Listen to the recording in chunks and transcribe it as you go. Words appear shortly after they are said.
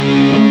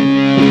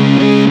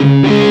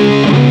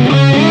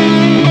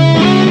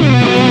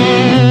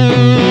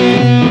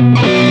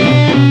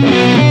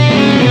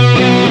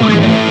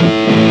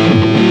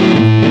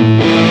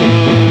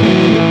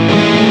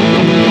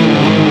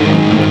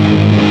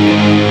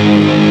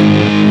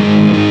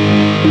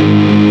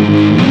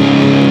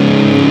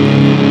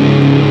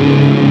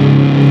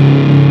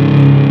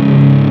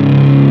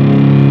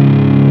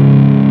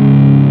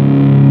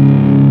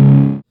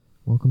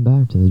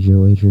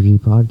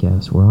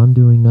podcast where I'm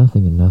doing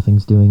nothing and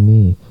nothing's doing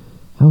me.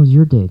 How was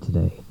your day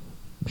today?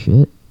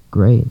 Shit?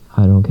 Great.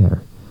 I don't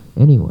care.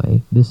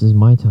 Anyway, this is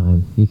my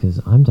time because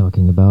I'm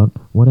talking about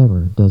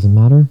whatever. Doesn't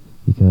matter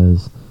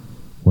because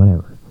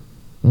whatever.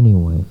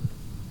 Anyway,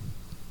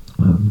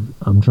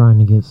 I'm trying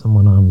to get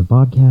someone on the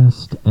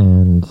podcast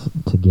and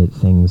to get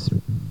things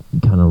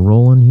kind of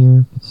rolling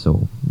here.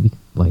 So,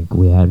 like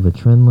we had with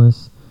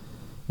Trendless,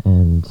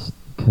 and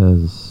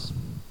because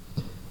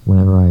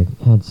whenever I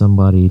had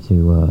somebody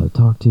to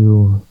talk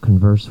to,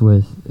 converse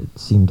with, it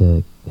seemed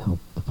to help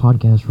the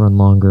podcast run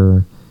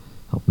longer,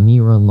 help me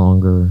run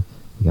longer.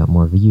 We got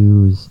more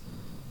views.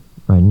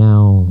 Right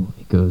now,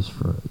 it goes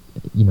for,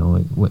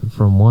 it went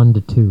from 1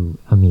 to 2.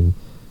 I mean,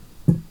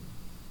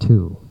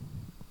 2.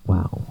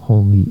 Wow,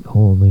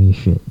 holy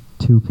shit.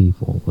 2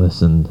 people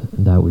listened.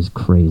 That was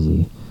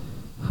crazy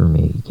for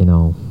me,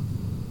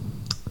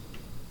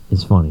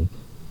 It's funny.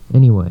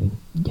 Anyway,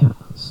 yeah,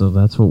 so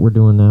that's what we're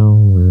doing now.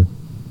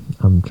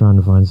 I'm trying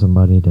to find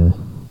somebody to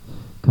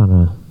kind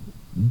of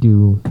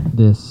do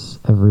this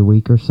every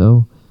week or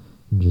so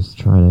and just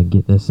try to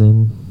get this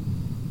in.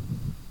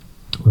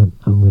 But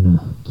I'm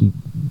gonna keep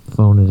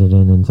phoning it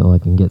in until I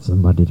can get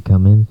somebody to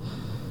come in.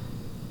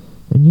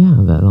 And yeah,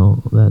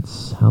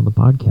 that's how the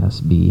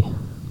podcast be.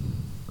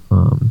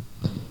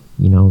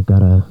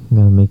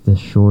 Gotta make this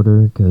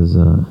shorter because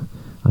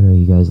I know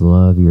you guys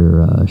love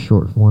your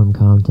short form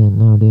content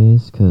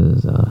nowadays.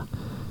 Because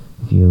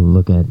if you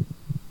look at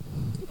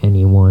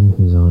anyone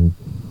who's on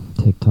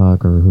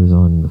TikTok or who's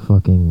on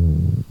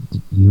fucking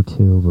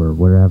YouTube or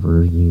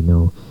wherever,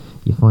 you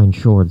find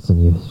shorts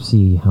and you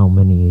see how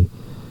many,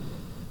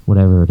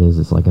 whatever it is,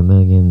 it's like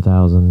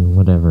 1,000,000,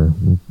 whatever.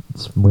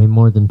 It's way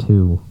more than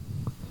 2.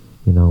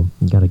 You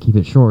gotta keep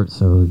it short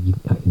so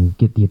I can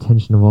get the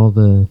attention of all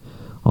the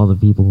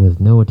people with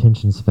no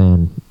attention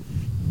span.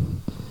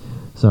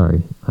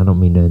 Sorry, I don't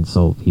mean to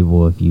insult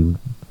people if you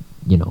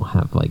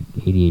have like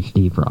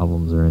ADHD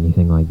problems or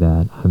anything like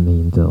that. I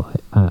mean,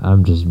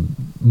 I'm just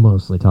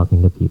mostly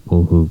talking to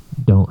people who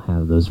don't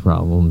have those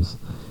problems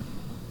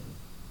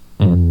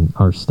and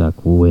are stuck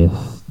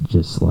with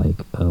just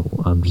like, oh,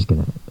 I'm just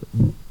gonna,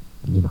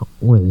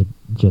 where they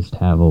just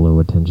have a low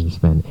attention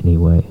span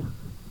anyway.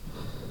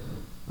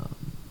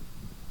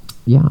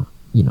 Yeah,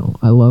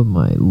 I love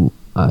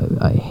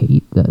I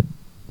hate that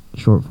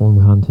short form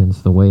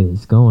content's the way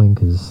it's going,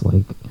 because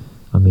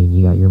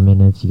you got your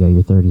minutes, you got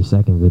your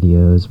 30-second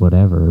videos,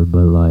 whatever,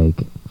 but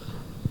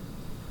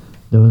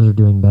those are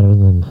doing better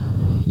than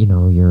your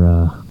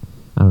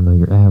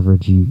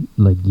average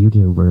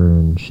YouTuber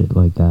and shit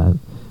like that.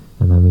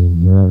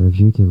 And your average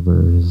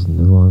YouTuber is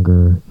no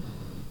longer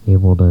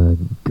able to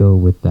go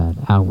with that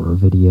hour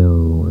video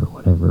or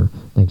whatever.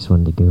 Thanks,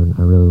 Wendigoon.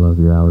 I really love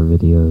your hour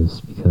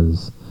videos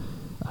because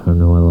I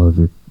love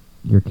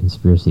your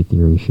conspiracy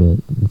theory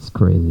shit. It's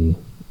crazy.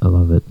 I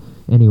love it.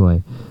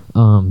 Anyway,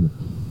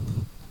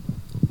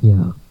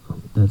 yeah,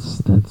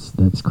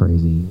 that's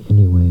crazy.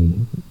 Anyway,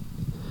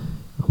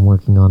 I'm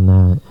working on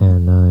that,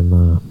 and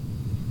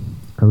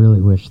I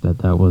really wish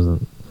that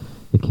wasn't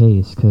the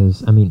case,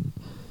 because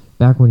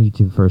back when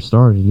YouTube first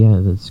started, yeah,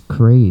 that's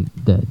great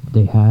that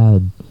they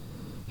had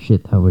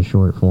shit that was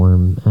short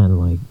form,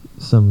 and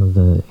some of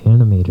the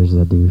animators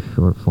that do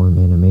short form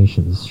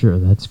animations, sure,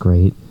 that's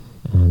great,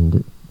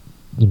 and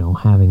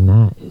having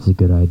that is a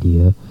good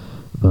idea,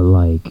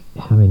 but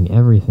having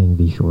everything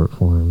be short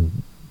form,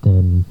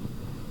 then,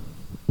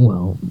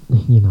 well,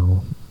 you're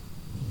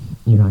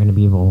not going to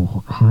be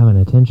able to have an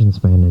attention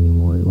span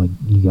anymore.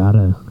 You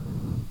gotta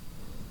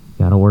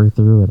work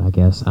through it, I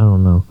guess. I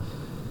don't know.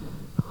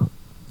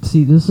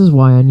 See, this is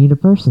why I need a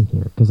person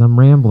here, because I'm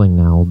rambling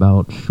now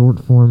about short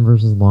form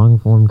versus long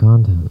form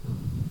content.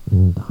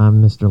 And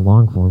I'm Mr.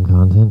 Long form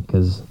content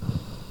because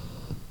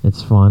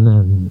it's fun,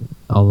 and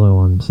although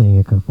I'm seeing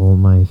a couple of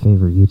my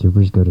favorite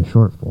YouTubers go to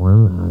short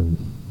form, I'm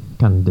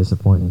kind of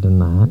disappointed in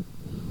that.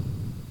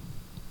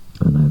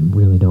 And I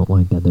really don't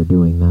like that they're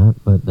doing that,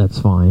 but that's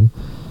fine.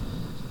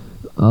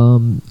 I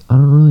don't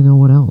really know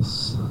what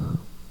else,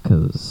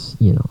 because,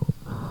 no,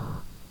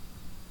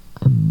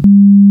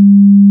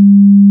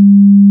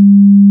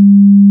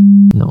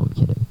 I'm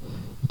kidding.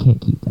 You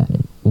can't keep that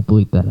in. We'll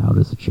bleep that out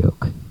as a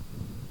joke.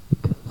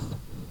 Because,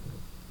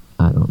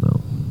 I don't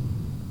know.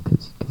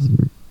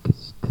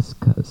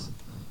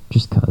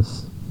 Just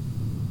cuz.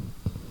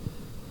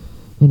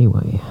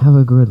 Anyway, have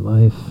a good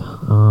life.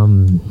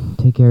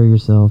 Take care of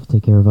yourself,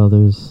 take care of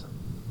others.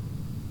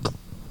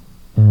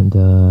 And,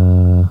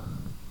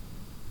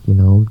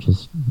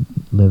 just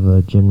live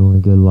a genuinely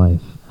good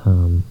life.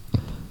 And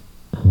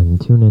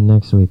tune in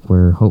next week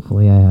where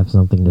hopefully I have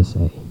something to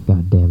say.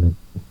 God damn it.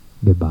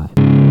 Goodbye.